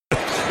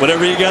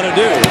whatever you got to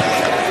do.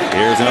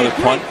 Here's another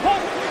punt.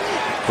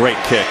 Great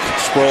kick.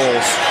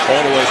 Sproles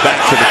all the way back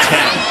to the 10.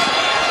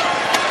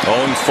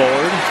 Going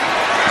forward.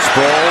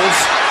 Sproles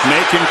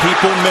making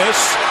people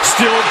miss.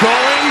 Still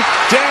going.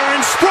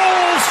 Darren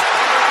Sproles.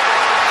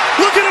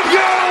 Look at him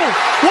go.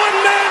 One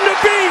man to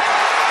beat.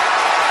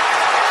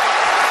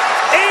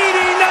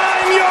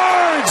 89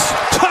 yards.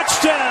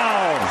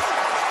 Touchdown.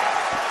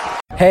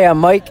 Hey, I'm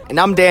Mike. And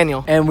I'm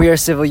Daniel. And we are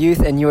Civil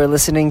Youth, and you are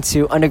listening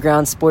to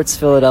Underground Sports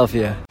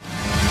Philadelphia.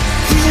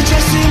 These are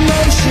just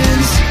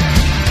emotions,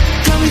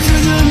 coming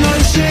through the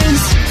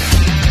motions.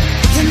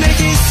 They make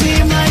it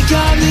seem like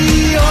I'm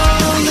the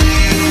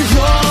only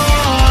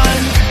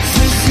one.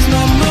 This is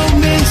my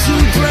moment to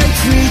break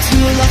free, to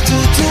lock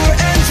the door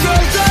and throw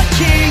the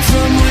key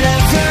from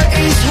whatever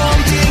is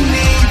holding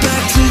me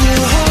back to the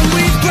home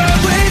we've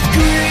burned with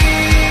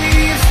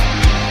grief.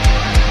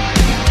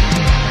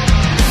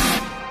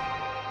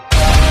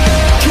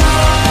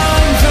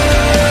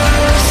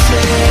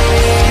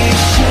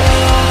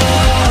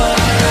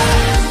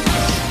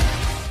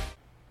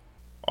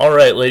 All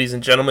right, ladies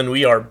and gentlemen,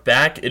 we are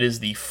back. It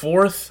is the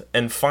fourth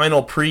and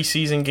final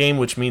preseason game,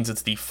 which means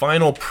it's the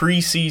final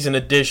preseason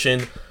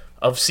edition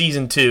of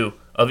Season 2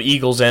 of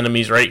Eagles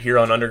Enemies right here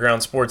on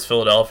Underground Sports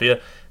Philadelphia.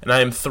 And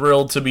I am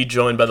thrilled to be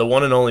joined by the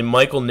one and only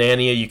Michael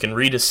Nania. You can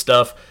read his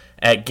stuff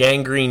at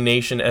Gangrene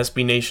Nation,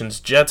 SB Nation's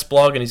Jets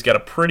blog, and he's got a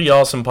pretty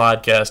awesome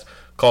podcast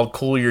called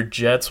Cool Your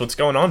Jets. What's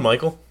going on,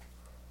 Michael?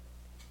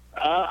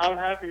 I'm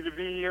happy to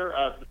be here.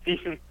 The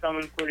season's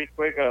coming pretty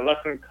quick, less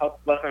than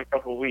a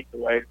couple of weeks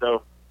away,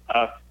 so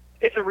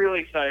it's a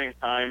really exciting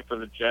time for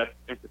the Jets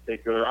in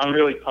particular. I'm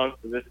really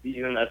pumped for this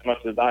season as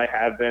much as I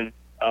have been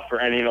for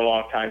any in a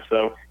long time.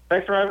 So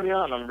thanks for having me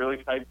on. I'm really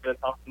excited to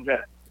talk some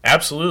Jets.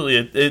 Absolutely.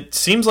 It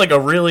seems like a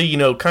really,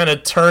 kind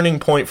of turning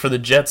point for the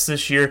Jets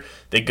this year.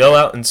 They go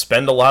out and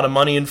spend a lot of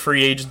money in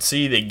free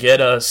agency. They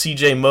get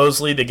C.J.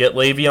 Mosley. They get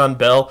Le'Veon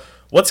Bell.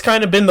 What's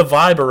kind of been the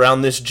vibe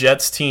around this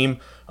Jets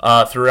team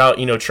throughout,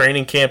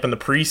 training camp and the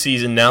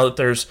preseason now that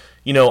there's,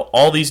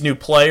 all these new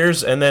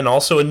players and then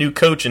also a new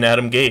coach in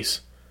Adam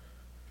Gase?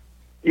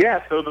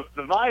 Yeah, so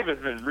the vibe has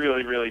been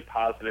really, really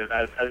positive.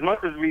 As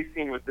much as we've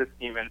seen with this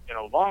team in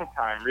a long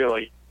time,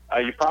 really,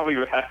 you probably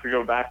would have to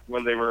go back to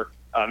when they were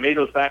made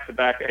those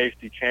back-to-back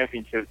AFC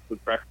championships with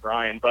Rex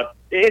Ryan. But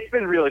it's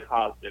been really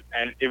positive,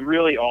 and it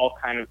really all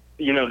kind of,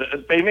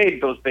 they made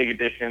those big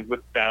additions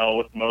with Bell,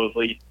 with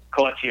Mosley,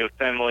 Kelechi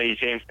Osemele,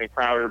 Jameson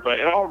Crowder, but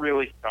it all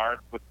really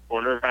starts with the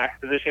quarterback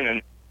position,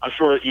 and I'm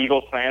sure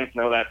Eagles fans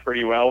know that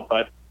pretty well,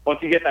 but once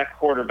you get that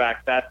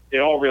quarterback, it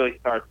all really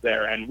starts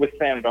there. And with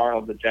Sam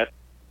Darnold, the Jets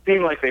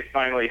seem like they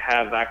finally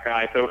have that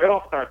guy. So it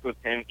all starts with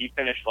him. He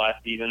finished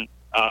last season,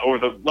 or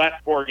the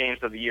last 4 games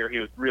of the year, he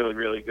was really,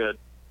 really good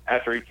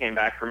after he came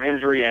back from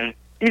injury, and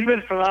he's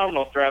been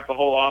phenomenal throughout the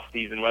whole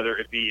offseason, whether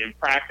it be in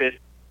practice,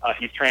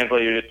 he's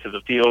translated it to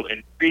the field.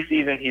 In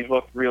preseason, he's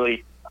looked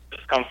really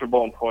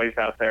comfortable and poised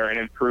out there and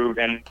improved.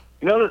 And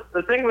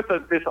the thing with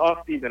this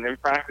offseason in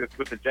practice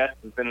with the Jets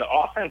has been the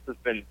offense has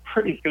been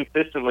pretty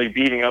consistently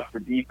beating up the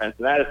defense,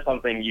 and that is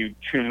something you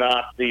do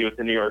not see with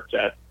the New York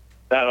Jets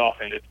that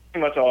often. It's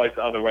pretty much always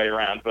the other way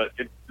around, but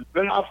it's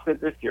been opposite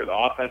this year. The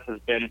offense has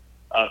been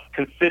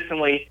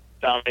consistently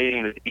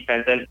dominating the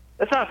defense, and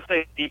that's not to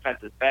say the defense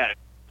is bad.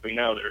 We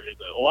know there is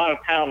a lot of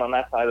talent on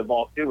that side of the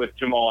ball, too, with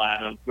Jamal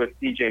Adams, with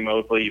C.J.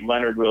 Mosley,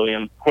 Leonard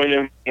Williams,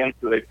 Quinn Williams,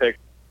 who they picked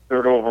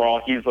 3rd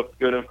overall. He's looked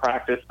good in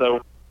practice.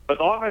 But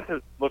the offense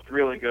has looked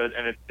really good,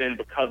 and it's been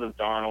because of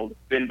Darnold. It's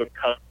been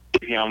because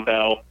of Le'Veon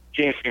Bell,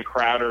 Jameson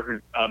Crowder,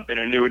 who's been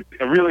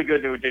a really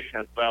good new addition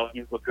as well.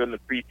 He's looked good in the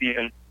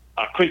preseason.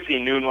 Quincy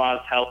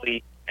Enunwa's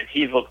healthy, and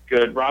he's looked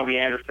good. Robbie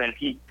Anderson,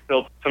 he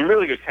built some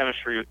really good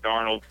chemistry with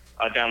Darnold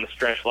down the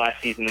stretch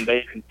last season, and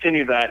they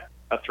continue that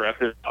throughout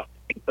this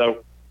offseason.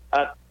 So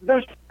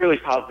there's really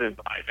positive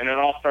vibe, and it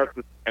all starts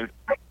with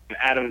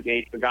Adam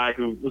Gase, the guy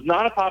who was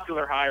not a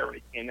popular hire when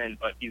he came in,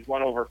 but he's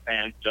won over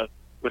fans just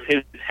with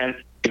his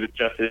intensity, with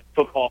just his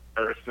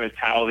football-first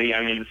mentality.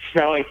 I mean,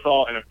 smelling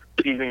salt in a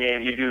preseason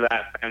game, you do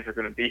that, fans are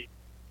going to be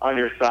on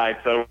your side.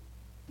 So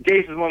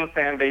Gase has won the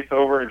fan base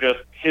over, and just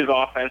his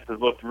offense has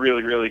looked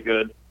really, really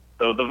good.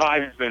 So the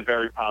vibe has been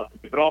very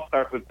positive. It all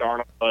starts with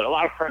Darnold, but a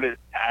lot of credit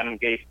to Adam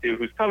Gase, too,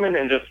 who's come in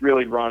and just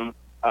really run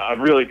a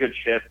really good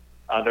ship.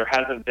 There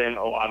hasn't been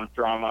a lot of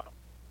drama.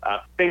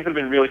 Things have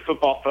been really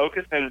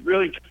football-focused and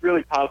really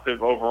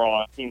positive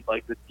overall. It seems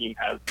like this team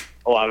has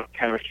a lot of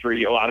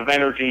chemistry, a lot of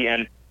energy,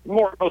 and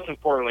most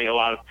importantly, a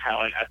lot of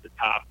talent at the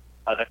top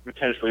that could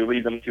potentially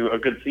lead them to a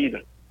good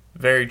season.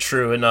 Very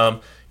true.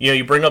 And,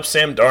 you bring up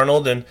Sam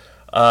Darnold,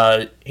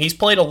 and he's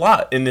played a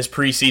lot in this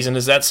preseason.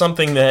 Is that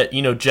something that,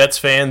 Jets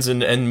fans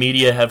and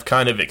media have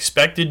kind of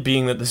expected,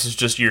 being that this is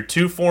just year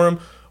 2 for him?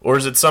 Or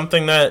is it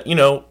something that,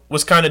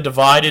 was kind of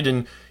divided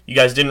and you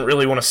guys didn't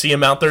really want to see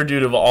him out there due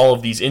to all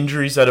of these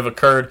injuries that have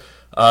occurred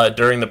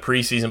during the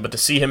preseason? But to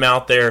see him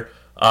out there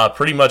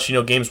pretty much,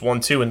 games 1,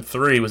 2, and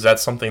 3, was that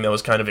something that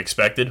was kind of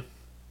expected?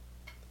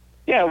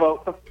 Yeah,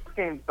 well, the first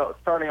game,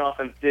 starting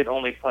offense did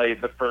only play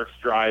the first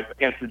drive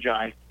against the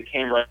Giants. They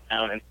came right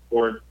down and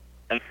scored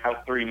and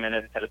out 3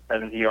 minutes, had a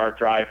 70-yard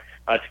drive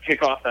to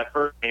kick off that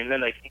first game.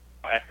 Then they came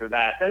out after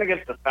that. Then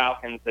against the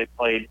Falcons, they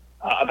played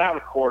about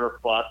a quarter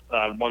plus,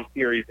 one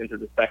series into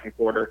the second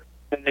quarter.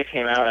 Then they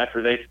came out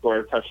after they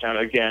scored a touchdown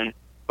again.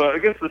 But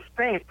against the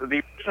Saints,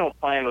 the original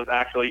plan was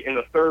actually in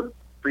the third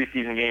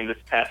preseason game this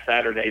past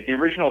Saturday. The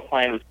original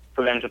plan was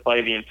for them to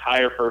play the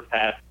entire first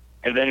half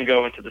and then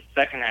go into the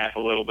second half a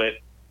little bit.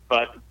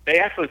 But they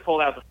actually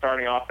pulled out the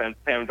starting offense,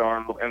 Sam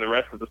Darnold, and the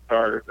rest of the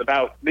starters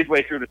about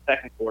midway through the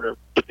second quarter.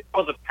 It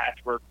was a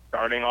patchwork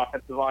starting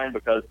offensive line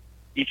because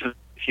each of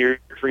the tier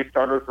 3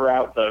 starters were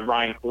out. The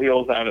Ryan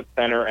Khalil's out at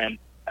center, and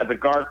at the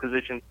guard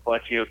positions,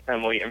 Fletchio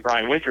Semley and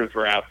Brian Winters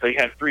were out. So you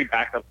had 3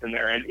 backups in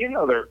there. And even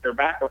though their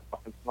backup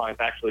offensive line's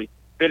actually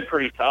been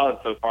pretty solid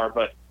so far,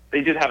 but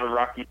they did have a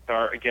rocky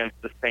start against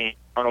the Saints.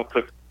 Arnold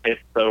took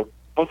hits. So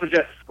once the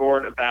Jets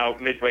scored about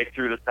midway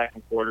through the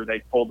second quarter, they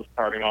pulled the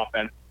starting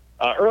offense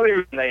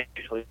earlier than they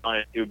actually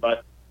wanted to.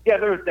 But, yeah,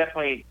 there was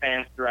definitely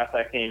fans throughout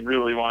that game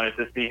really wanted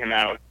to see him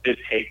out. It did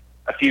take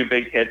a few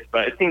big hits,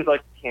 but it seems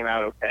like he came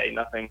out okay.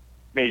 Nothing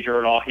major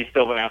at all. He's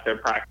still been out there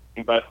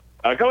practicing. But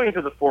going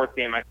into the fourth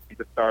game, I think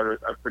the starters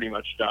are pretty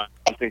much done.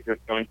 I don't think there's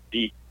going to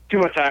be too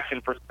much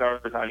action for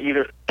starters on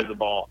either side of the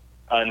ball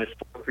in this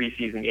fourth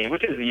preseason game,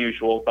 which is the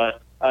usual.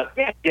 But,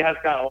 yeah, he has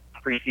got a lot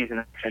of preseason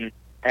action,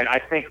 and I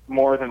think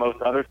more than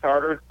most other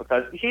starters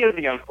because he is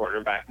a young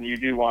quarterback, and you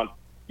do want,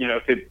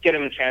 to get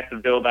him a chance to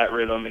build that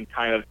rhythm and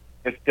kind of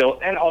instill,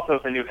 and also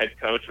as a new head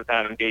coach with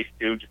Adam Gase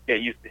too, just get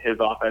used to his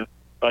offense.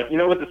 But,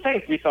 with the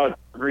Saints, we saw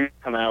Brees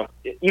come out,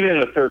 even in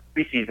the third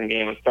preseason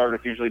game when starters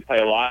usually play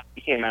a lot.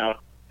 He came out,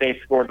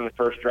 Saints scored in the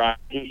first drive,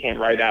 he came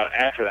right out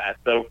after that.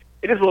 So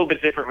it is a little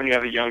bit different when you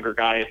have a younger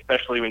guy,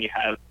 especially when you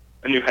have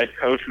a new head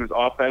coach whose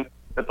offense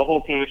that the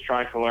whole team is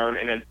trying to learn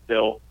and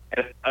instill.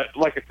 And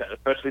like I said,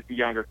 especially if the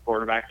younger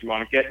quarterbacks, you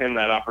want to get him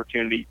that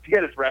opportunity to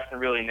get his reps and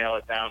really nail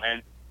it down.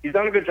 And he's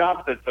done a good job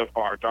with it so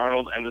far.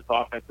 Darnold and this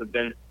offense have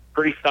been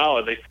pretty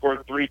solid. They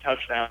scored 3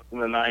 touchdowns in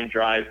the 9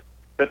 drives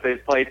that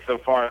they've played so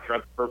far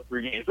throughout the first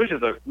 3 games, which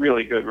is a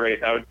really good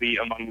rate. That would be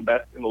among the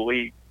best in the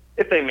league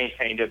if they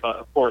maintained it. But,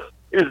 of course,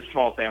 it is a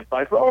small sample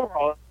size. But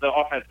overall, the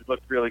offense has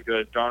looked really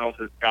good. Darnold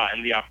has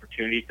gotten the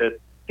opportunity to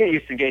get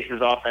used to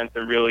Gase's offense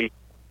and really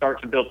start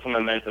to build some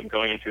momentum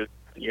going into his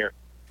second year.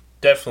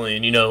 Definitely,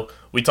 and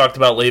we talked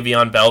about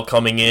Le'Veon Bell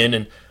coming in,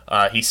 and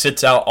he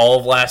sits out all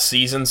of last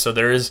season, so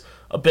there is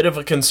a bit of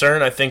a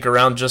concern, I think,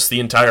 around just the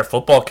entire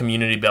football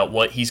community about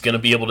what he's going to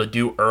be able to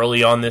do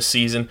early on this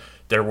season.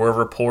 There were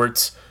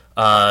reports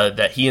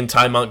that he and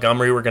Ty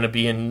Montgomery were going to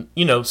be in,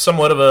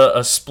 somewhat of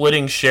a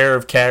splitting share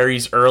of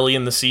carries early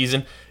in the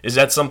season. Is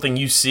that something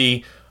you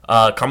see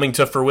coming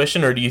to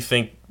fruition, or do you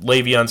think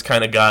Le'Veon's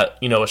kind of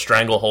got, a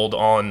stranglehold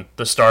on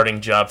the starting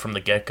job from the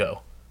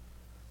get-go?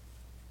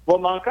 Well,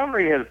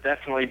 Montgomery has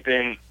definitely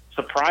been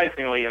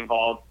surprisingly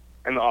involved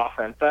in the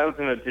offense. That was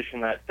an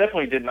addition that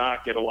definitely did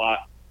not get a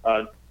lot,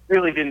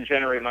 really didn't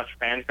generate much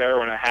fanfare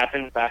when it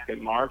happened back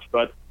in March,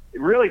 but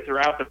really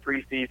throughout the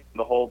preseason,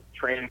 the whole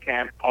training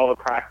camp, all the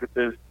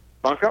practices,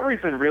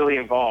 Montgomery's been really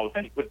involved.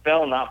 And with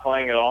Bell not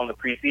playing at all in the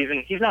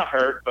preseason, he's not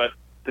hurt, but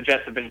the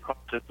Jets have been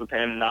cautious with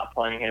him not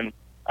playing him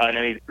in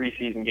any of the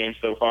preseason games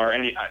so far,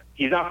 and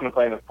he's not going to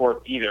play in the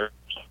fourth either.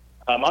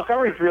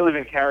 Montgomery's really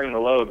been carrying the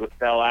load with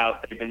Bell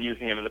out. They've been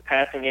using him in the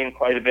passing game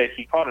quite a bit.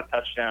 He caught a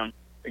touchdown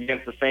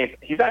against the Saints.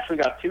 He's actually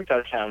got 2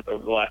 touchdowns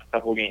over the last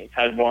couple of games.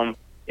 Had one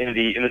in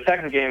the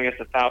second game against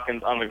the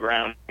Falcons on the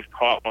ground. He's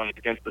caught one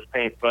against the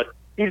Saints. But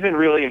he's been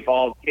really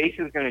involved. Gase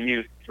is going to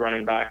use his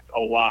running backs a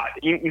lot.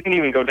 You can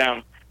even go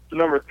down to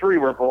number 3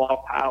 where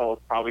Bilal Powell is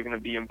probably going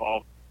to be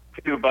involved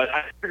too. But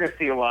I think we're going to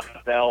see a lot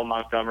of Bell and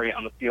Montgomery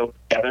on the field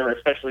together,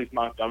 especially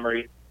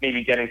Montgomery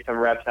maybe getting some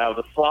reps out of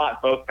the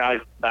slot, both guys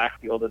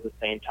backfield at the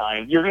same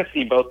time. You're going to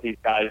see both these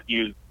guys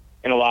used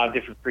in a lot of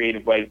different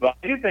creative ways. But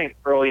I do think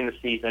early in the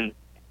season,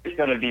 it's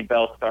going to be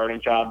Bell's starting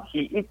job.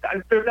 There's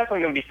definitely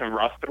going to be some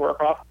rust to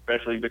work off,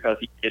 especially because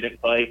he didn't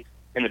play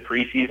in the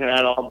preseason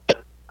at all.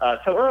 But,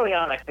 so early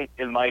on, I think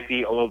it might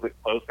be a little bit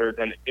closer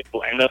than it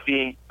will end up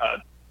being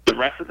the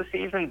rest of the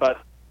season. But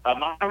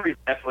Montgomery's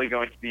definitely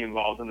going to be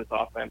involved in this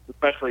offense,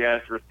 especially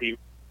as a receiver.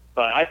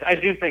 But I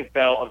do think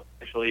Bell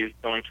eventually is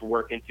going to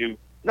work into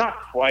not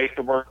quite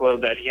the workload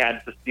that he had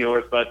at the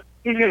Steelers, but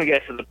he's going to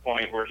get to the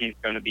point where he's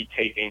going to be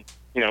taking,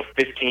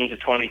 15 to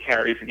 20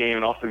 carries a game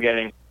and also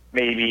getting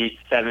maybe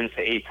 7 to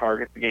 8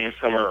 targets a game,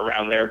 somewhere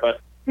around there. But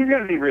he's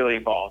going to be really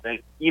involved. And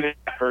even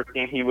that first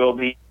game, he will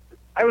be.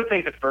 I would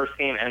think the first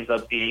game ends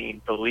up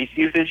being the least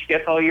usage he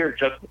gets all year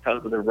just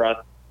because of the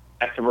rust.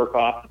 Has to work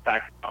off the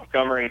fact that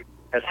Montgomery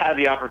has had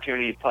the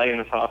opportunity to play in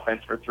this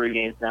offense for 3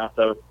 games now.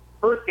 So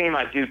first game,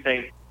 I do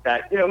think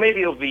that,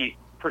 maybe it'll be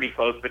pretty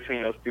close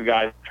between those 2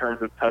 guys in terms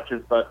of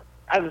touches, but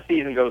as the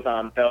season goes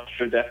on, Bell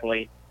should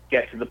definitely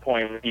get to the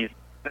point where he's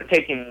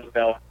taking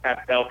bell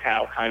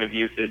cow kind of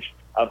usage,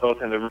 both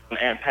in the run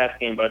and pass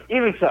game. But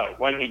even so,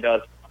 when he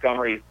does,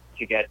 Montgomery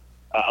to get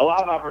a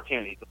lot of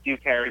opportunities, a few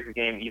carries a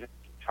game, even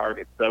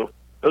targets. So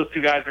those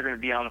 2 guys are going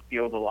to be on the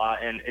field a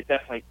lot, and it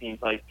definitely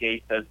seems like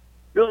Gase has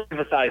really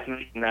emphasized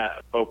making that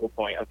a focal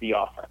point of the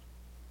offense.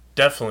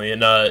 definitely.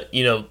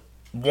 And,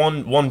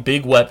 one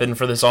big weapon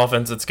for this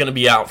offense that's going to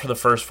be out for the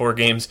first 4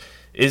 games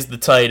is the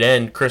tight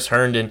end, Chris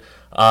Herndon.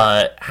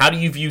 How do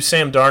you view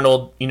Sam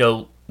Darnold,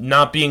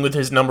 not being with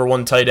his number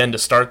 1 tight end to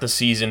start the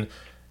season?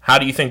 How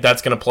do you think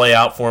that's going to play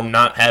out for him,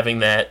 not having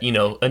that,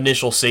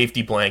 initial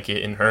safety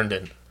blanket in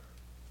Herndon?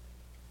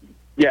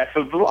 Yeah,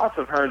 so the loss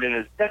of Herndon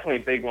is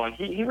definitely a big one.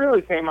 He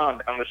really came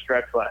on down the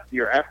stretch last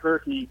year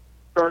after he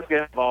started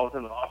getting involved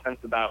in the offense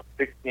about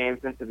 6 games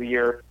into the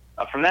year.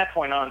 From that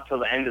point on until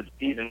the end of the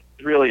season, he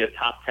was really a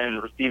top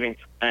 10 receiving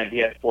tight end. He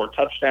had 4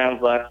 touchdowns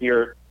last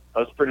year.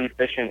 Was pretty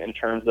efficient in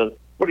terms of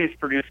what he's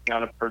producing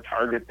on a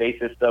per-target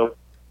basis. So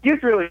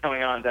he's really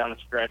coming on down the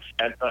stretch,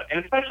 and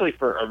especially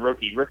for a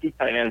rookie. Rookie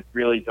tight ends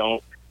really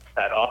don't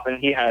that often.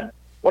 He had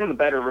one of the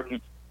better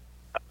rookie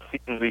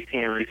seasons we've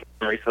seen in recent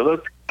memory. So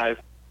those guys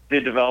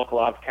did develop a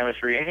lot of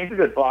chemistry, and he's a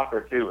good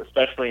blocker too,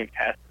 especially in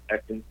pass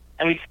protection.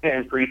 And we've seen it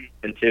in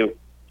preseason too.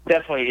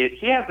 Definitely,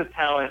 he has the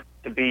talent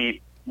to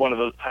be one of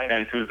those tight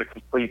ends who's a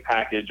complete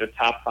package, a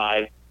top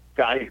 5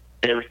 guy who can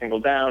get every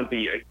single down,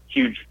 be a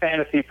huge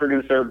fantasy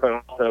producer,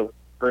 but also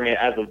bring it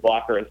as a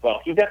blocker as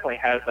well. He definitely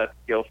has that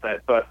skill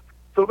set. But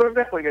so they're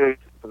definitely going to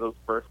for those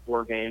first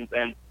 4 games.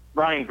 And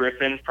Ryan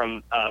Griffin,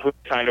 from who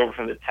signed over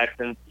from the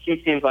Texans,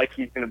 he seems like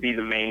he's going to be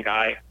the main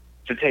guy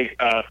to take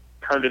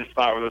Herndon's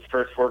spot with those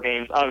first 4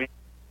 games. Obviously,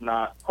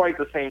 not quite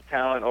the same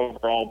talent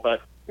overall,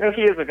 but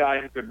he is a guy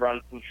who could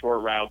run some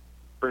short routes,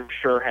 bring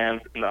sure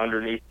hands in the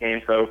underneath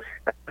game. So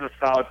that's a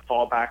solid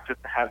fallback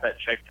just to have that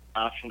check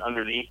option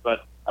underneath.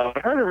 But what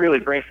Herndon really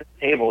brings to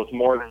the table is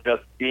more than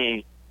just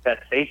being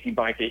that safety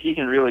blanket. He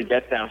can really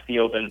get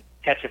downfield and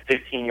catch a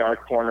 15-yard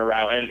corner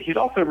route. And he's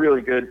also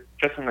really good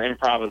just in the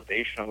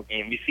improvisational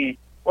game. You see,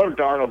 one of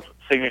Darnold's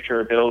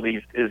signature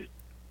abilities is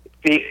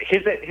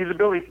his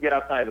ability to get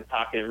outside the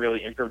pocket and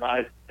really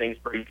improvise things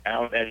break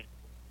down. And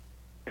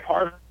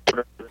part of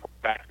the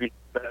quarterback to be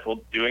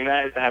successful doing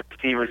that is to have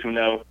receivers who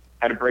know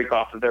how to break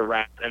off of their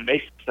routes and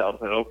make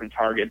themselves an open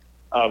target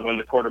when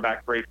the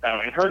quarterback breaks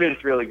down. And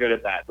Herndon's really good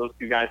at that. Those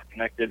 2 guys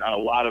connected on a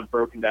lot of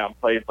broken down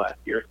plays last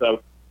year.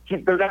 So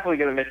they're definitely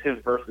going to miss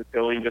his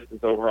versatility, just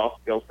his overall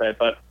skill set.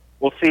 But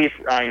we'll see if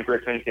Ryan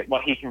Griffin,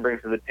 what he can bring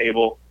to the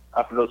table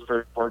for those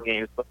first 4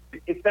 games. But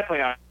it's definitely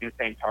not the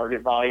same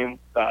target volume.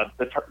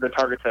 The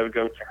targets that would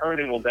go to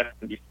Herndon will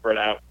definitely be spread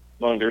out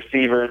among the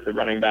receivers, the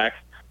running backs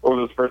over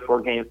those first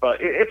 4 games. But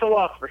it's a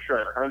loss for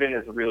sure. Herndon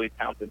is a really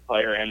talented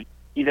player, and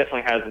he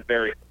definitely has a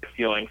very high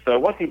ceiling. So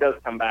once he does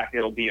come back,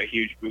 it'll be a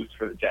huge boost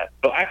for the Jets.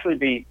 It'll actually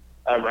be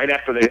right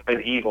after they play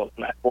the Eagles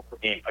in that 4th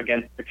game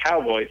against the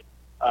Cowboys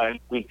in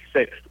Week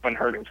 6 when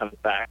Herndon comes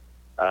back.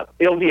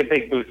 It'll be a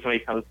big boost when he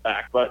comes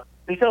back. But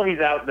until he's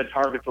out, the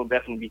targets will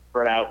definitely be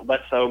spread out,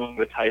 less so among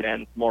the tight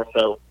ends, more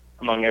so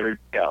among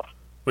everybody else.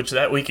 Which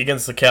that week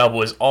against the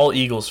Cowboys, all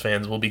Eagles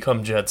fans will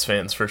become Jets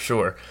fans for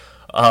sure.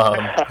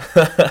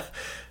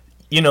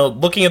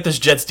 Looking at this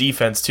Jets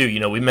defense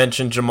too, we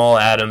mentioned Jamal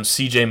Adams,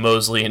 C.J.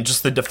 Mosley, and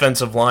just the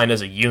defensive line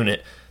as a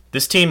unit.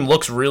 This team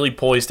looks really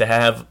poised to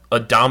have a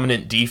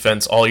dominant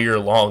defense all year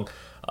long.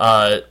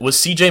 Was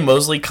C.J.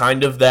 Mosley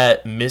kind of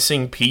that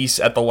missing piece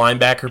at the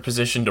linebacker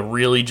position to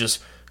really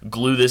just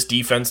glue this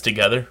defense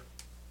together?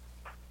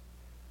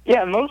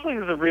 Yeah, Mosley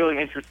is a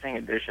really interesting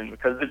addition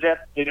because the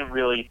Jets didn't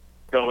really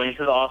go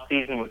into the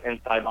offseason with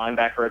inside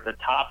linebacker at the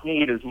top.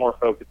 Need is more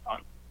focused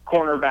on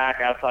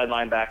cornerback, outside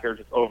linebacker,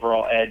 just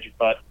overall edge.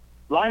 But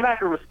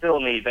linebacker was still a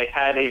need. They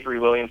had Avery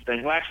Williamson,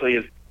 who actually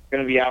is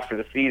going to be out for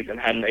the season,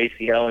 had an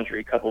ACL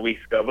injury a couple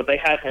weeks ago, but they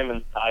had him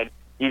inside.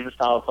 He's a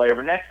solid player.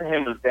 But next to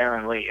him was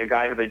Darren Lee, a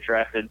guy who they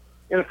drafted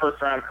in the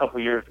first round a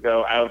couple years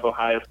ago out of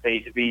Ohio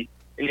State to be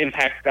an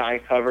impact guy in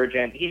coverage,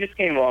 and he just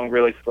came along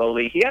really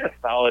slowly. He had a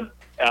solid,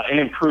 an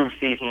improved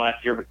season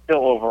last year, but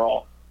still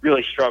overall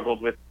really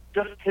struggled with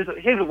just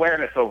his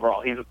awareness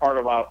overall. He's a part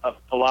of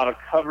a lot of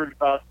coverage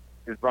busts.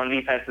 His run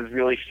defense is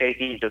really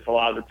shaky. Just a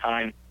lot of the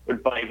time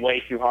would bite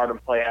way too hard on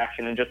play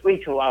action and just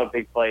lead to a lot of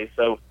big plays.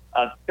 So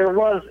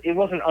it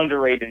was an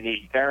underrated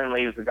need. Darren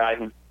Lee was a guy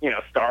who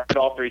started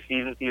all 3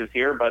 seasons he was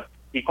here, but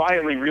he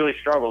quietly really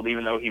struggled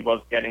even though he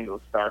was getting those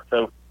starts.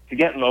 So to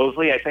get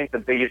Mosley, I think the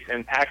biggest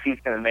impact he's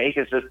going to make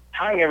is just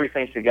tying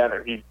everything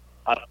together.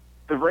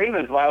 The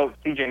Ravens, while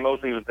C.J.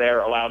 Mosley was there,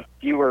 allowed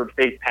fewer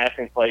big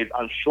passing plays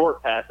on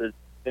short passes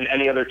than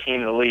any other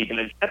team in the league, and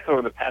the Jets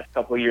over the past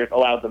couple of years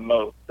allowed the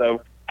most.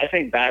 So I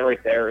think that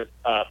right there is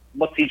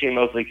what C.J.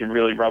 Mosley can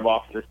really rub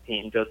off this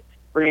team, just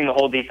bringing the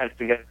whole defense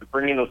together,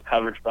 bringing those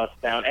coverage busts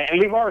down. And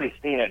we've already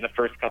seen it in the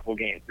first couple of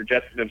games. The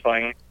Jets have been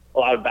playing a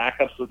lot of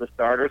backups with the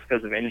starters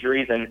because of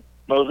injuries, and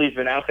Mosley's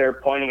been out there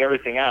pointing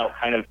everything out,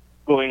 kind of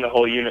gluing the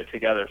whole unit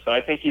together. So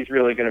I think he's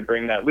really going to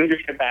bring that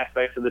leadership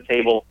aspect to the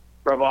table,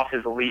 rub off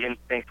his elite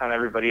instincts on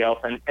everybody else,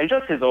 and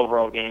just his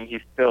overall game.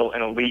 He's still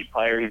an elite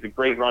player. He's a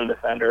great run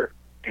defender.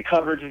 The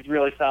coverage is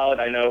really solid.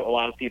 I know a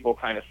lot of people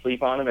kind of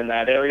sleep on him in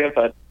that area,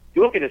 but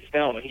you look at his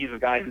film, and he's a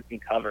guy who can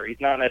cover. He's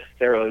not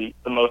necessarily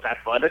the most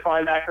athletic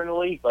linebacker in the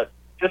league, but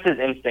just his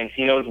instincts.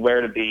 He knows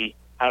where to be,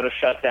 how to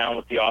shut down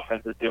what the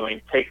offense is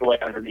doing, take away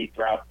underneath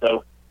routes.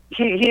 So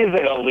he is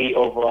an elite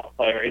overall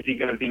player. Is he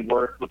going to be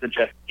worth what the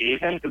Jets gave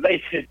him? Because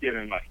they did give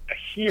him a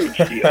huge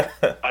deal,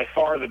 by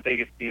far the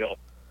biggest deal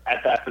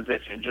at that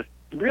position. Just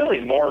really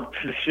more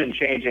position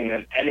changing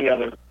than any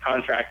other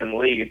contract in the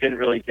league. It didn't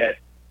really get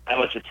that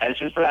much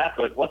attention for that.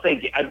 But what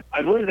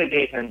I believe they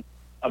gave him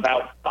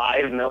about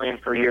 $5 million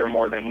per year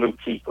more than Luke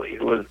Kuechly,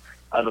 who was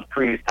the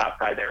previous top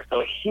guy there.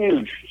 So a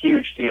huge,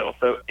 huge deal.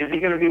 So is he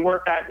going to be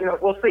worth that?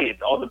 We'll see.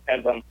 It all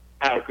depends on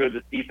how good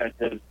this defense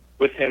is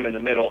with him in the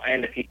middle,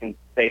 and if he can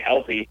stay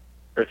healthy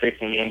for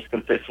 16 games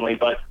consistently.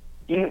 But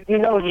you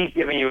know he's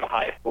giving you a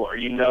high score.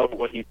 You know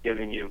what he's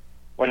giving you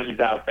when he's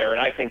out there, and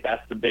I think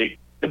that's the big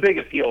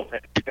appeal to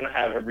him. He's going to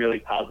have a really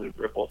positive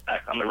ripple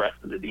effect on the rest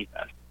of the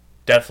defense.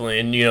 Definitely,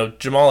 and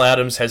Jamal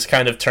Adams has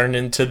kind of turned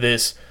into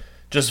this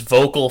just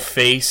vocal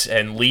face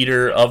and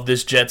leader of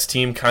this Jets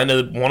team, kind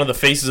of one of the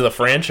faces of the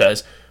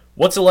franchise.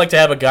 What's it like to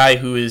have a guy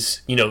who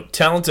is,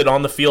 talented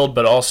on the field,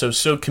 but also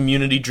so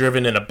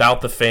community-driven and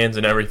about the fans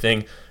and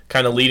everything,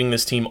 kind of leading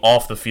this team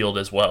off the field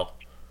as well?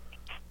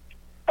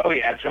 Oh,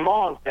 yeah.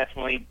 Jamal is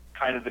definitely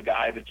kind of the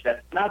guy that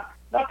Jets, not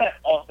that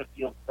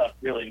off-the-field stuff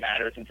really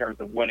matters in terms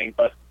of winning,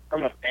 but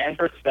from a fan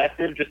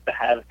perspective, just to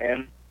have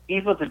him,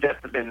 he's what the Jets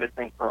have been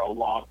missing for a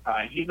long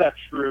time. He's that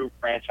true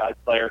franchise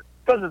player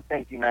because of the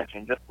things you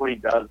mentioned, just what he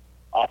does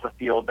off the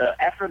field.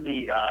 After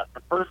the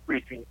first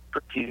preseason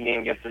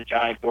game against the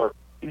Giants,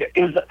 it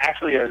was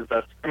actually a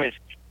scrimmage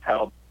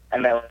held,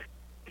 and then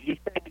he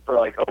stayed for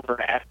over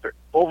an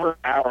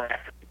hour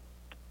after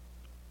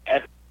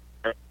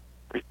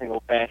every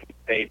single fan he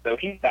stayed. So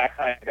he's that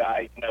kind of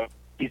guy.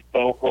 He's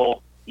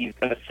vocal. He's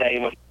going to say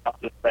what he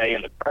wants to say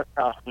in the press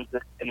conferences.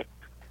 He's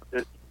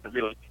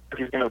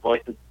going to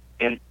voice it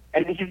in,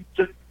 and he's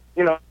just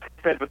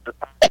said with the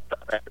stuff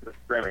after the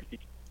scrimmage. He's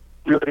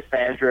really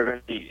fan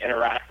driven. He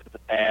interacts with the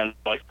fans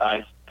like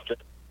times.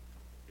 Just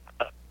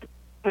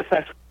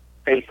essentially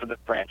face of the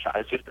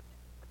franchise. Just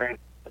brings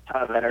a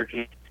ton of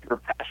energy. Super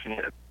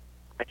passionate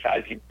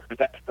franchise he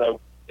presents. So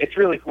it's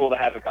really cool to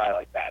have a guy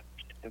like that.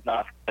 It's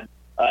not,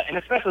 and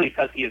especially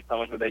because he is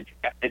someone who they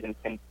drafted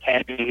and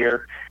can be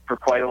here for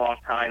quite a long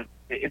time.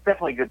 It's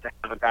definitely good to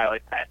have a guy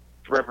like that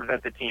to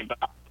represent the team.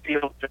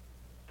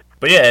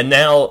 But yeah, and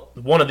now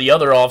one of the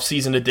other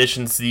off-season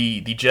additions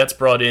the Jets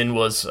brought in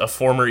was a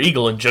former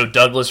Eagle and Joe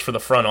Douglas for the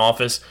front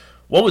office.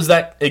 What was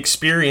that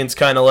experience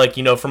kind of like,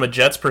 from a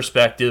Jets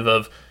perspective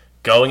of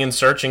going and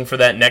searching for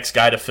that next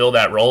guy to fill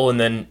that role, and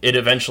then it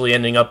eventually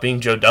ending up being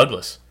Joe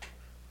Douglas?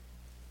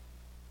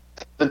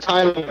 The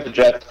timing of the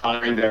Jets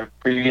hiring their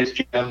previous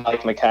GM,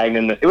 Mike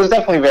Maccagnan, it was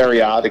definitely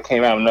very odd. It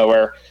came out of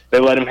nowhere. They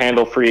let him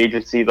handle free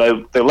agency. They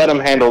let him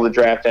handle the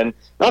draft, and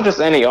not just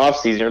any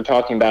offseason. You're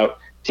talking about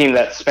a team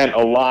that spent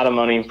a lot of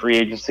money in free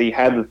agency,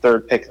 had the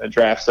third pick in the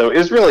draft. So it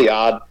was really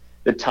odd,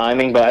 the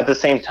timing, but at the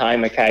same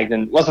time,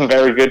 Maccagnan wasn't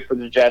very good for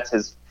the Jets.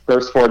 His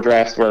first 4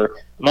 drafts were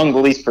among the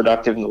least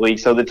productive in the league,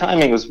 so the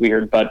timing was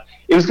weird, but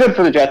it was good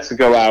for the Jets to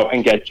go out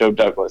and get Joe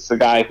Douglas, a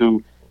guy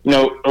who,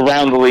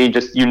 around the league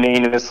just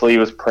unanimously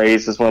was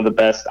praised as one of the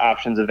best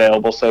options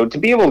available. So to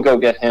be able to go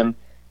get him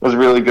was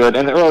really good,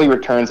 and the early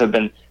returns have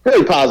been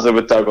really positive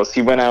with Douglas.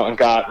 He went out and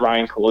got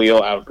Ryan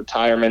Khalil out of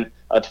retirement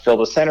to fill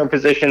the center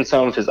position.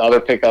 Some of his other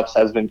pickups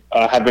have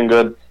been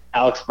good.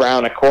 Alex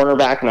Brown, a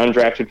cornerback, an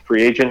undrafted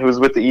free agent who was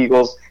with the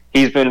Eagles.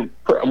 He's been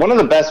one of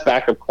the best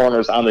backup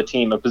corners on the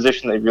team, a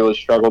position they really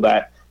struggled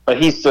at,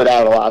 but he stood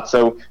out a lot.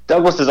 So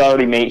Douglas has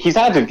already he's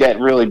had to get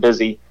really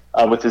busy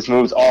with his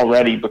moves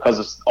already because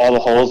of all the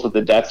holes with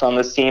the depth on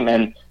this team.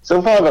 And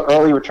so far, the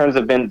early returns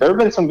there have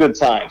been some good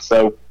signs.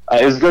 So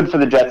it was good for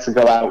the Jets to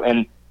go out,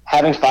 and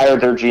having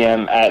fired their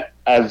GM at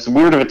as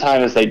weird of a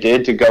time as they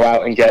did, to go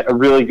out and get a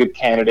really good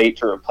candidate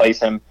to replace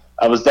him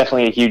was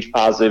definitely a huge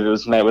positive. It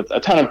was met with a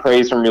ton of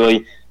praise from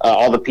really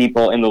all the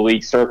people in the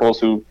league circles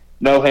who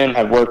know him,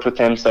 have worked with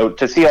him. So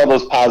to see all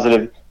those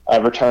positive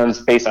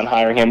returns based on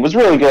hiring him was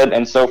really good,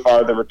 and so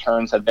far the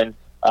returns have been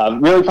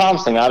really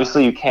promising.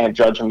 Obviously, you can't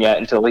judge him yet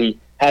until he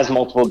has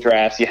multiple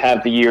drafts. You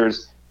have the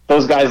years.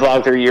 Those guys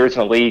log their years in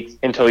the league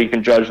until you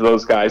can judge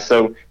those guys.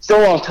 So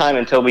still a long time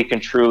until we can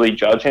truly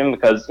judge him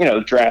because,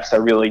 drafts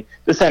are really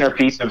the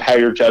centerpiece of how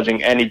you're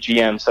judging any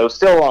GM. So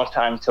still a long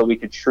time until we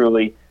could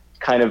truly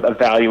kind of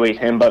evaluate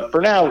him. But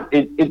for now,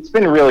 it's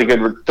been really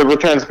good. The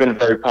return's been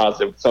very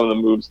positive with some of the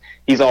moves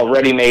he's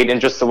already made and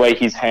just the way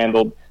he's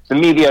handled the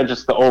media,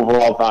 just the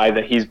overall vibe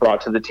that he's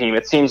brought to the team.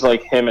 It seems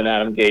like him and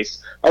Adam Gase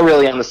are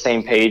really on the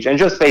same page. And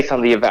just based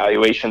on the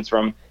evaluations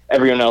from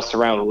everyone else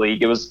around the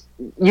league,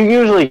 you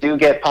usually do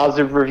get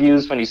positive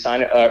reviews when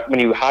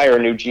you hire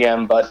a new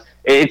GM, but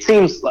it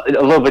seems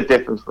a little bit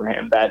different for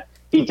him, that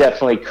he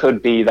definitely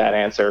could be that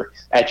answer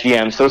at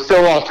GM. So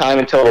still a long time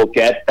until we'll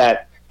get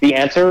the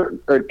answer,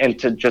 and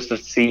to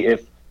see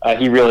if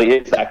he really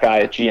is that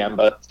guy at GM.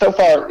 But so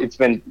far, it's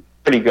been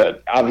pretty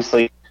good.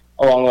 Obviously,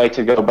 a long way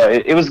to go, but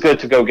it was good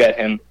to go get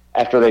him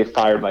after they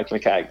fired Mike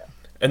Maccagnan.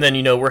 And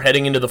then, we're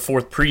heading into the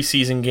 4th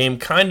preseason game,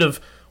 kind of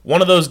one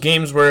of those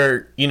games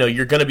where,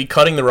 you're going to be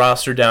cutting the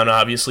roster down,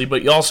 obviously,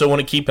 but you also want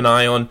to keep an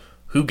eye on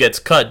who gets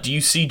cut. Do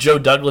you see Joe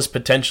Douglas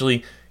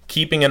potentially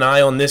keeping an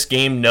eye on this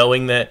game,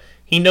 knowing that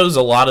he knows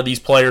a lot of these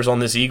players on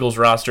this Eagles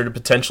roster to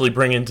potentially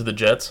bring into the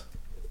Jets?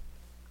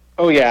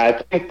 Oh, yeah.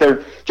 I think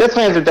Jets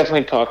fans have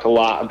definitely talked a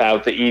lot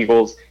about the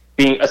Eagles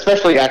being,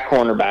 especially at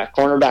cornerback.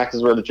 Cornerback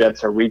is where the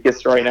Jets are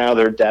weakest right now.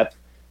 Their depth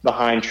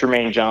behind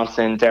Trumaine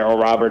Johnson,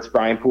 Darryl Roberts,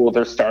 Brian Poole,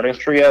 their starting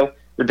trio,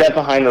 their depth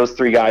behind those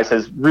three guys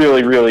has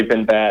really, really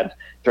been bad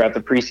throughout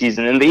the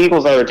preseason. And the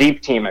Eagles are a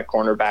deep team at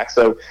cornerback,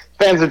 so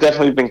fans have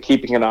definitely been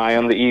keeping an eye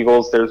on the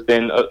Eagles. There's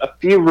been a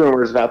few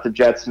rumors about the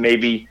Jets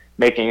maybe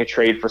making a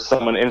trade for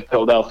someone in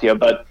Philadelphia,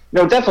 but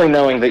definitely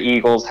knowing the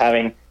Eagles,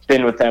 having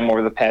been with them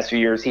over the past few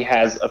years, he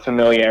has a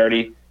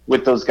familiarity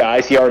with those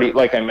guys. He already,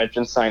 like I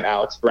mentioned, signed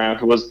Alex Brown,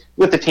 who was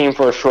with the team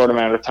for a short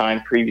amount of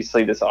time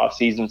previously this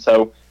offseason.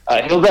 So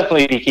he'll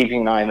definitely be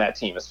keeping an eye on that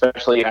team,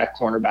 especially at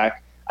cornerback,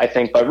 I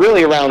think, but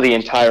really around the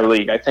entire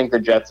league. I think the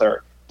Jets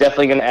are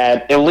definitely going to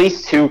add at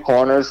least 2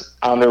 corners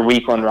on their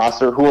Week 1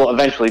 roster who will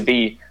eventually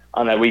be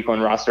on that Week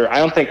 1 roster. I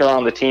don't think are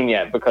on the team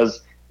yet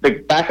because the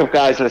backup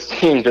guys in this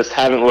team just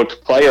haven't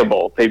looked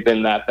playable. They've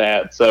been that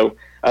bad. So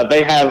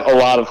they have a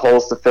lot of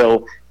holes to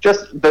fill.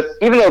 But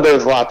even though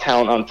there's a lot of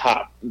talent on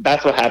top,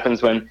 that's what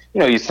happens when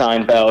you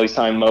sign Bell, you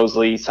sign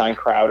Mosley, you sign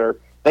Crowder.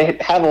 They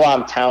have a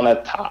lot of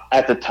talent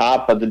at the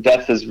top, but the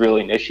depth is really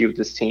an issue with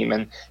this team,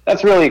 and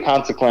that's really a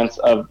consequence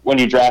of when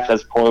you draft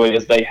as poorly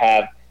as they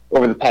have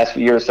over the past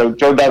few years. So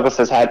Joe Douglas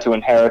has had to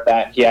inherit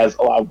that. He has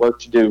a lot of work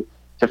to do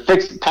to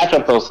patch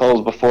up those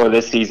holes before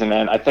this season,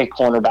 and I think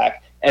cornerback,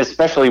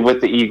 especially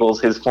with the Eagles,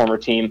 his former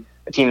team,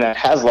 a team that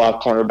has a lot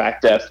of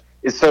cornerback depth,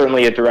 is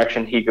certainly a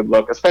direction he could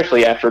look,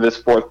 especially after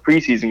this 4th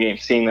preseason game,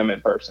 seeing them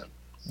in person.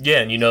 Yeah,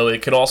 and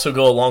it could also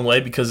go a long way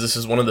because this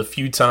is one of the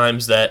few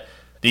times that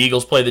the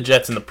Eagles play the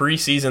Jets in the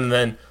preseason,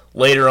 then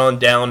later on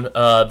down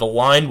the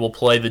line will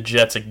play the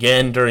Jets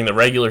again during the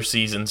regular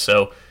season.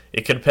 So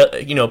it could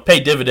pay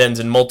dividends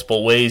in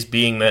multiple ways,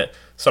 being that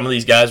some of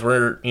these guys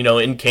were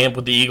in camp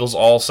with the Eagles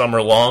all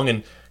summer long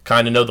and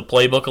kind of know the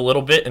playbook a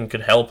little bit and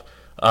could help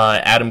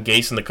Adam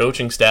Gase and the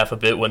coaching staff a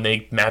bit when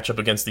they match up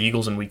against the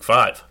Eagles in Week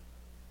 5.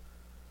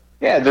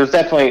 Yeah, there's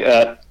definitely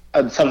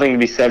something to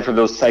be said for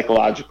those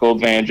psychological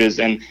advantages,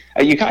 and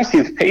you kind of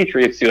see the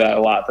Patriots do that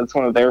a lot. That's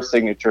one of their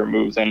signature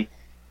moves, and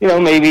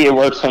maybe it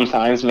works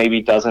sometimes, maybe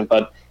it doesn't,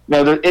 but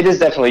it is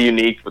definitely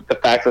unique with the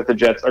fact that the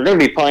Jets are going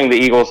to be playing the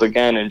Eagles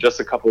again in just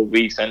a couple of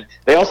weeks, and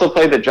they also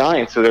play the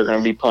Giants, who they're going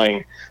to be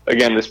playing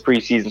again this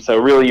preseason. So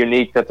really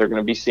unique that they're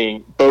going to be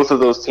seeing both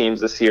of those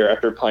teams this year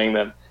after playing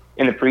them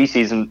in the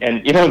preseason.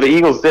 And the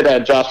Eagles did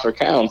add Josh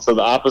McCown, so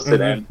the opposite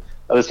end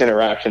of this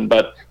interaction.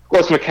 But of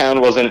course,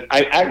 McCown wasn't.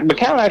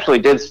 McCown actually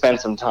did spend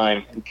some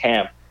time in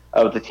camp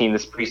with the team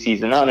this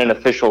preseason, not in an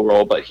official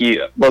role, but he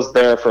was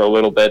there for a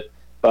little bit.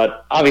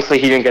 But obviously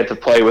he didn't get to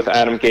play with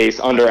Adam Gase,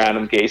 under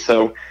Adam Gase,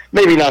 so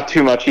maybe not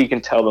too much he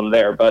can tell them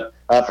there. But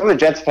from the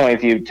Jets' point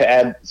of view, to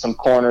add some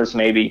corners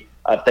maybe,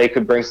 if they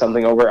could bring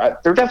something over,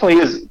 there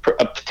definitely is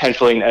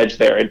potentially an edge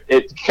there.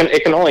 It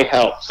can only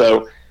help.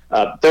 So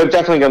they're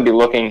definitely going to be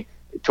looking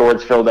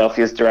towards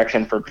Philadelphia's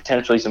direction for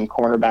potentially some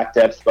cornerback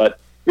depth. But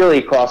really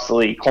across the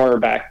league,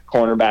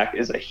 cornerback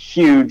is a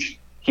huge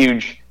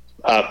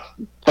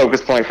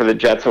focus point for the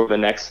Jets over the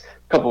next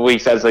couple of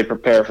weeks as they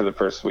prepare for the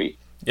first week.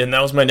 And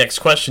that was my next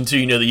question,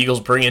 too. The Eagles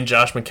bring in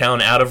Josh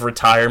McCown out of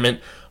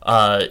retirement.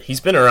 He's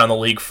been around the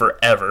league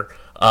forever.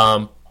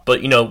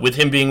 But, with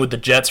him being with the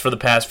Jets for the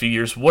past few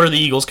years, what are the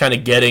Eagles kind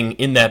of getting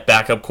in that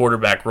backup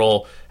quarterback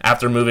role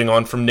after moving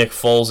on from Nick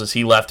Foles as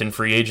he left in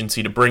free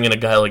agency to bring in a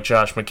guy like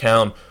Josh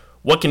McCown?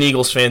 What can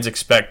Eagles fans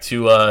expect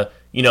to,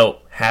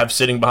 have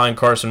sitting behind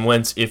Carson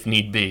Wentz if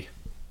need be?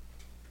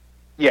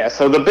 Yeah,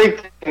 so the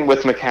big thing with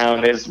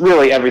McCown is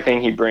really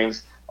everything he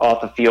brings off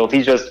the field.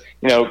 He's just,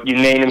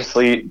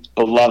 unanimously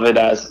beloved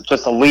as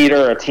just a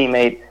leader, a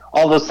teammate,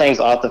 all those things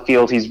off the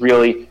field. He's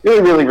really,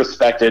 really, really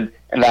respected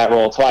in that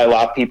role. It's why a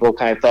lot of people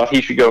kind of thought he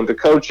should go into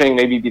coaching,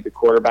 maybe be the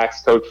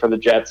quarterback's coach for the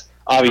Jets.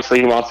 Obviously,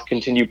 he wants to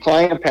continue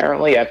playing,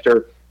 apparently,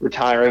 after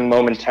retiring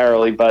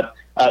momentarily. But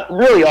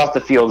really off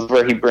the field is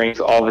where he brings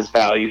all of his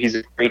value. He's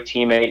a great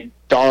teammate.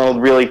 Darnold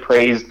really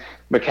praised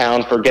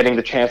McCown for getting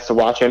the chance to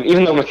watch him,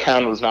 even though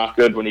McCown was not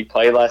good when he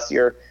played last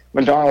year.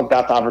 When Darnold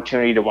got the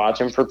opportunity to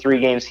watch him for 3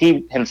 games,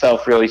 he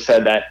himself really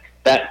said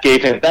that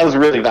was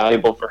really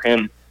valuable for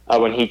him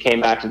when he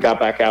came back and got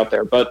back out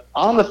there. But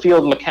on the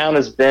field,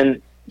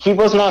 McCown he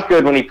was not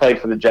good when he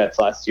played for the Jets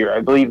last year.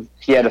 I believe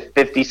he had a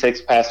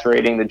 56 passer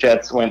rating. The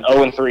Jets went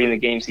 0-3 in the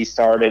games he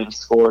started and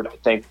scored, I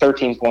think,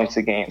 13 points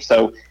a game.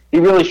 So he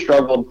really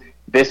struggled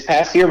this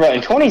past year. But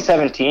in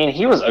 2017,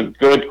 he was a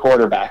good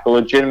quarterback, a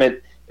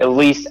legitimate, at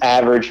least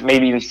average,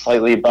 maybe even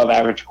slightly above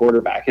average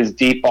quarterback. His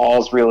deep ball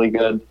is really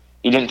good.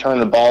 He didn't turn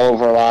the ball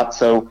over a lot.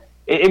 So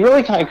it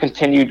really kind of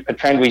continued a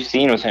trend we've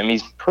seen with him.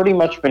 He's pretty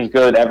much been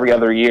good every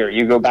other year.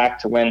 You go back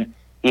to when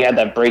he had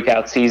that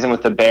breakout season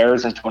with the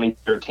Bears in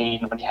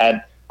 2013 when he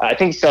had, I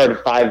think he started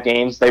 5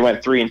 games. They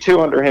went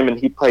 3-2 under him, and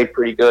he played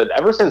pretty good.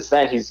 Ever since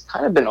then, he's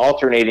kind of been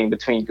alternating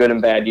between good and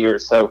bad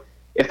years. So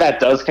if that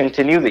does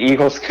continue, the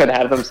Eagles could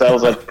have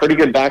themselves a pretty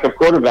good backup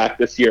quarterback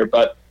this year.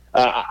 But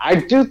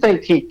I do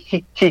think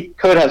he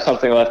could have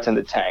something left in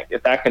the tank.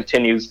 If that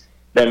continues,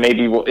 then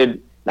maybe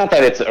Not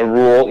that it's a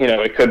rule,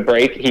 it could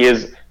break. He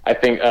is, I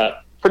think,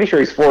 pretty sure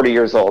he's 40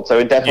 years old, so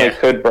it definitely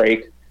could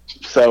break.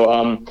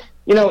 So,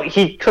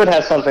 he could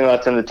have something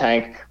left in the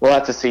tank. We'll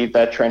have to see if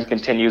that trend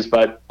continues.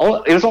 But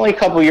it was only a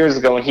couple years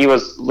ago when he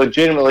was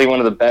legitimately one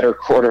of the better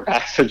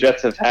quarterbacks the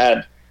Jets have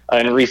had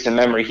in recent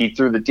memory. He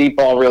threw the deep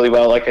ball really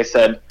well, like I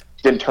said,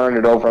 didn't turn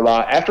it over a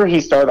lot. After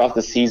he started off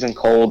the season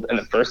cold in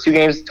the first 2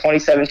 games of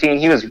 2017,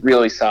 he was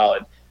really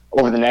solid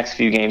over the next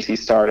few games he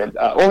started.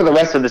 Over the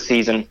rest of the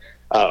season,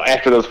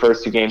 after those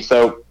first 2 games.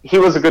 So he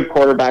was a good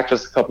quarterback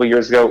just a couple of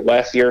years ago.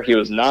 Last year, he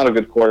was not a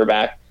good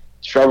quarterback.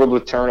 Struggled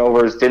with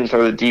turnovers, didn't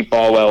throw the deep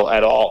ball well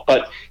at all.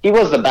 But he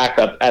was the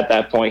backup at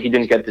that point. He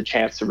didn't get the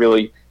chance to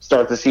really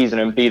start the season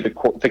and be the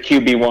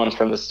QB1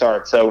 from the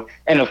start. So,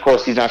 and of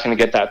course, he's not going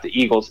to get that at the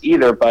Eagles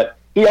either. But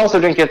he also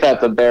didn't get that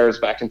at the Bears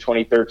back in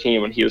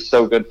 2013 when he was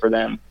so good for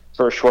them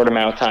for a short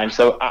amount of time.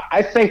 So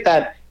I think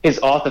that his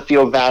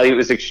off-the-field value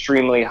is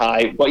extremely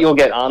high. What you'll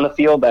get on the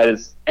field, that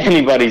is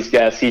anybody's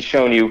guess. He's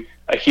shown you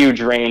a huge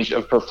range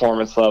of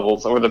performance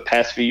levels over the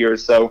past few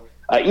years. So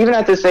even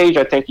at this age,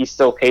 I think he's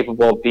still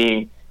capable of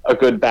being a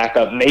good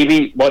backup.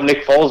 Maybe what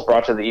Nick Foles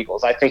brought to the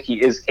Eagles. I think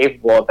he is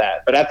capable of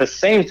that. But at the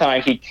same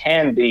time, he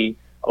can be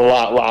a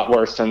lot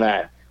worse than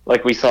that,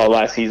 like we saw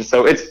last season.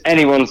 So it's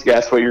anyone's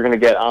guess what you're going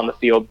to get on the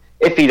field.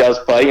 If he does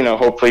play,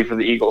 hopefully for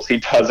the Eagles he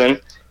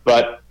doesn't.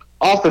 But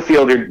off the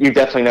field, you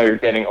definitely know you're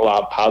getting a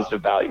lot of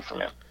positive value from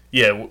him.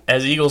 Yeah,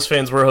 as Eagles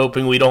fans, we're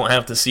hoping we don't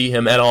have to see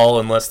him at all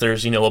unless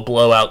there's, a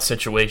blowout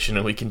situation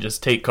and we can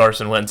just take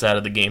Carson Wentz out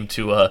of the game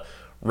to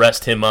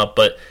rest him up.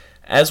 But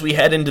as we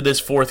head into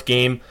this 4th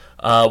game,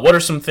 what are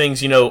some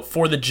things,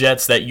 for the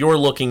Jets that you're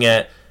looking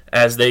at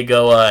as they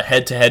go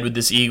head-to-head with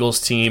this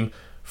Eagles team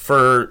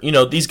for,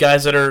 these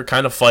guys that are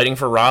kind of fighting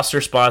for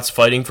roster spots,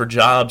 fighting for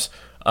jobs?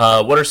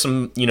 What are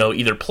some,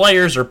 either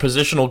players or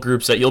positional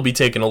groups that you'll be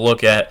taking a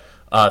look at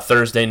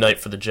Thursday night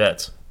for the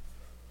Jets?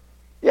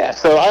 Yeah,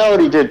 so I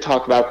already did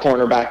talk about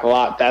cornerback a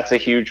lot. That's a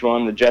huge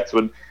one. The Jets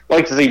would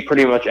like to see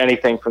pretty much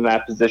anything from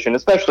that position,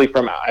 especially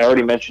from, I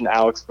already mentioned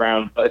Alex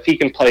Brown. But if he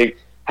can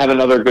have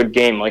another good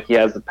game like he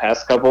has the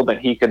past couple, then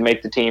he could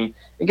make the team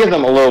and give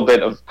them a little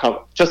bit of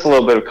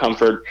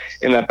comfort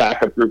in that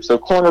backup group. So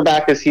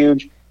cornerback is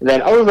huge. And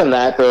then other than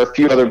that, there are a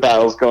few other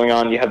battles going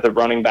on. You have the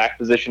running back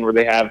position where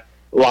they have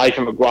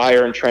Elijah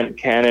McGuire and Trent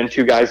Cannon,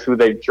 2 guys who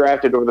they've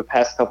drafted over the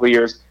past couple of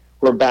years.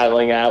 We're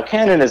battling out.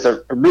 Cannon is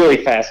a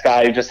really fast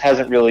guy who just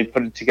hasn't really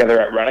put it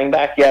together at running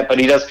back yet, but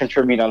he does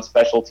contribute on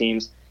special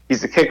teams.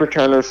 He's a kick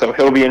returner, so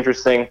he'll be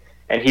interesting,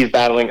 and he's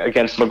battling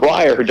against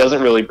McGuire, who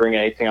doesn't really bring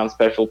anything on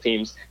special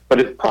teams, but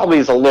it probably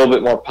is a little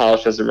bit more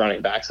polished as a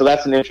running back. So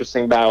that's an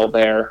interesting battle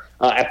there.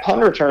 At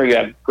punt returner, you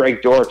have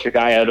Greg Dortch, a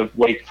guy out of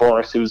Wake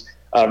Forest, who's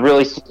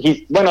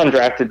he went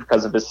undrafted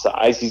because of his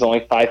size. He's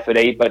only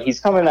 5'8", but he's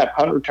come in that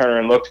punt returner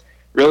and looked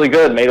really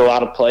good, made a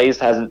lot of plays,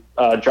 hasn't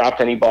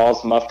dropped any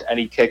balls, muffed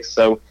any kicks.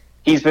 So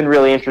he's been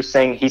really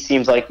interesting. He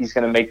seems like he's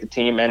going to make the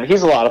team, and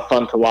he's a lot of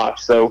fun to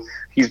watch. So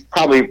he's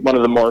probably one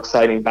of the more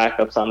exciting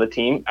backups on the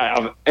team.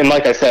 And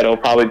like I said, it'll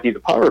probably be the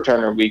punt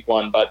returner week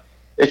 1, but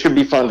it should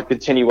be fun to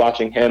continue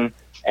watching him.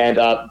 And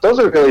those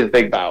are really the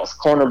big battles,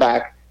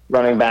 cornerback,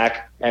 running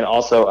back, and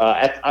also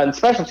on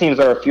special teams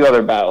there are a few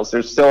other battles.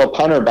 There's still a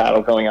punter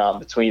battle going on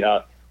between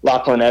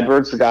Lachlan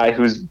Edwards, the guy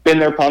who's been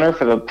their punter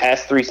for the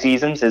past 3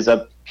 seasons,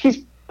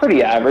 he's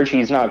pretty average.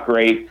 He's not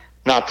great,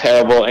 not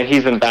terrible, and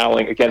he's been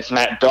battling against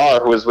Matt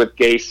Darr, who was with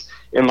Gase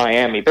in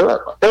Miami. There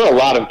are a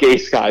lot of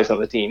Gase guys on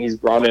the team. He's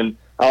brought in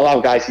a lot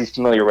of guys he's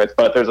familiar with,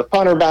 but there's a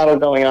punter battle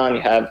going on.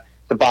 You have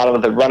the bottom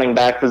of the running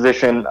back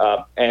position,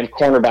 and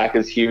cornerback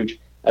is huge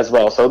as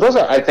well. So those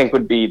I think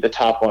would be the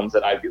top ones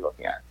that I'd be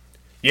looking at.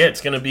 Yeah,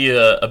 it's going to be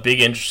a big,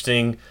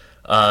 interesting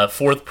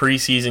 4th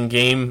preseason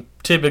game.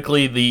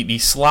 Typically the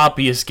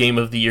sloppiest game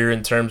of the year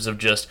in terms of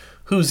just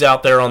who's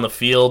out there on the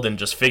field and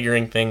just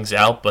figuring things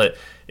out, but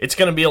it's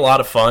going to be a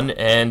lot of fun,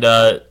 and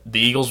the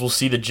Eagles will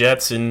see the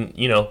Jets in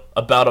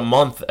about a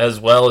month as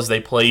well as they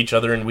play each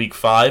other in Week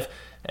 5,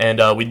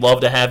 and we'd love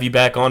to have you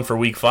back on for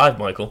Week 5,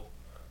 Michael.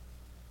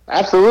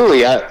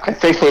 Absolutely. I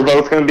think we're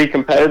both going to be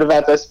competitive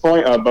at this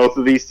point, both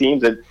of these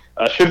teams. It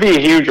should be a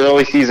huge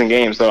early season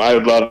game, so I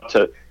would love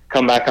to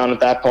come back on at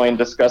that point and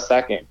discuss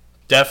that game.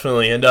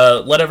 Definitely, and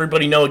let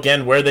everybody know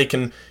again where they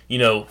can,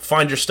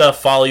 find your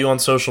stuff, follow you on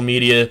social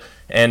media,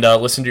 and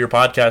listen to your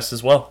podcast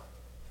as well.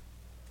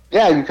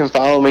 Yeah, you can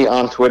follow me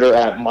on Twitter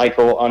at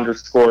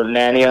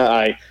Michael_Nania.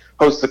 I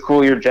host the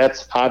Cool Your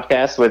Jets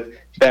podcast with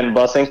Ben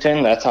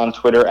Bussington. That's on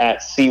Twitter at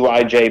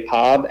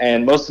CYJPod,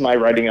 and most of my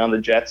writing on the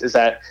Jets is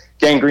at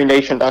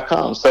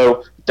GangGreenNation.com.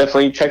 So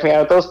definitely check me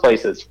out at those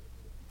places.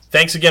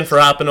 Thanks again for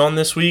hopping on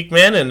this week,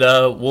 man, and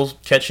we'll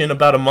catch you in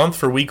about a month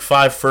for Week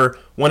 5 for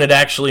when it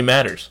actually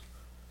matters.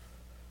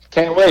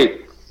 Can't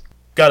wait.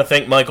 Got to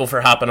thank Michael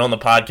for hopping on the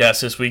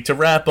podcast this week to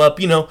wrap up,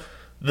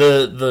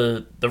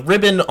 the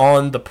ribbon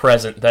on the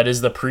present. That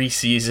is the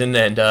preseason,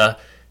 and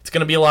it's going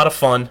to be a lot of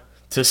fun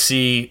to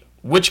see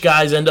which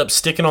guys end up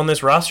sticking on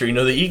this roster.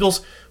 The Eagles,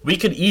 we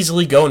could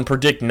easily go and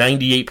predict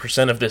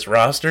 98% of this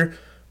roster,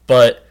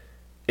 but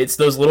it's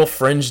those little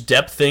fringe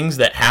depth things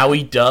that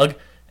Howie, Doug,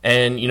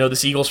 And,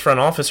 this Eagles front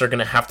office are going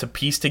to have to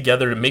piece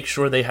together to make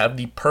sure they have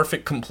the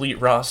perfect, complete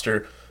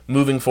roster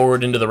moving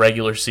forward into the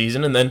regular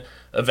season, and then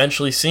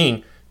eventually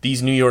seeing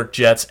these New York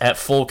Jets at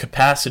full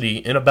capacity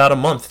in about a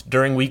month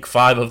during Week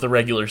 5 of the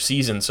regular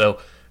season. So,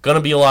 going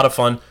to be a lot of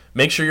fun.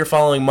 Make sure you're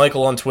following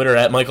Michael on Twitter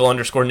at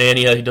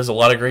Michael_Nania. He does a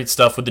lot of great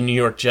stuff with the New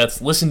York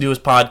Jets. Listen to his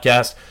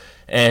podcast,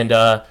 and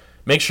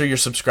make sure you're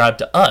subscribed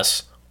to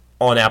us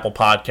on Apple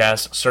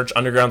Podcasts. Search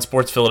Underground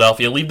Sports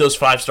Philadelphia. Leave those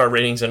 5-star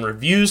ratings and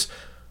reviews.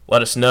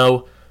 Let us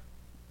know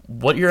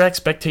what your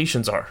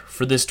expectations are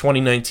for this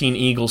 2019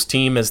 Eagles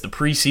team as the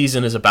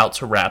preseason is about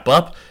to wrap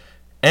up.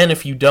 And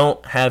if you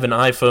don't have an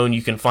iPhone,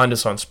 you can find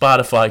us on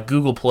Spotify,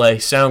 Google Play,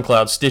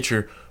 SoundCloud,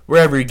 Stitcher,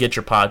 wherever you get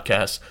your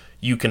podcasts.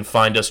 You can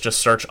find us.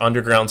 Just search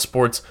Underground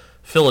Sports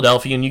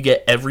Philadelphia, and you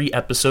get every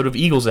episode of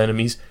Eagles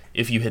Enemies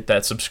if you hit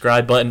that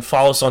subscribe button.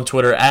 Follow us on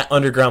Twitter at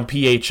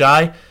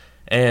UndergroundPHI,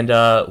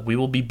 and we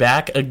will be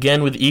back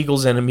again with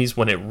Eagles Enemies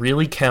when it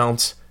really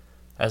counts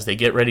as they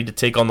get ready to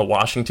take on the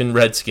Washington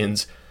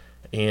Redskins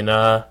in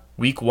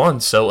Week 1.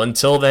 So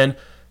until then,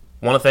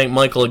 I want to thank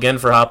Michael again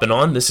for hopping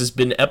on. This has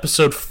been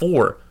episode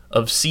 4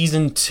 of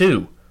Season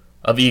 2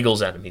 of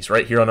Eagles Enemies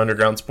right here on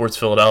Underground Sports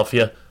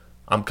Philadelphia.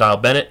 I'm Kyle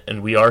Bennett,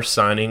 and we are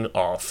signing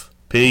off.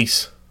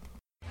 Peace.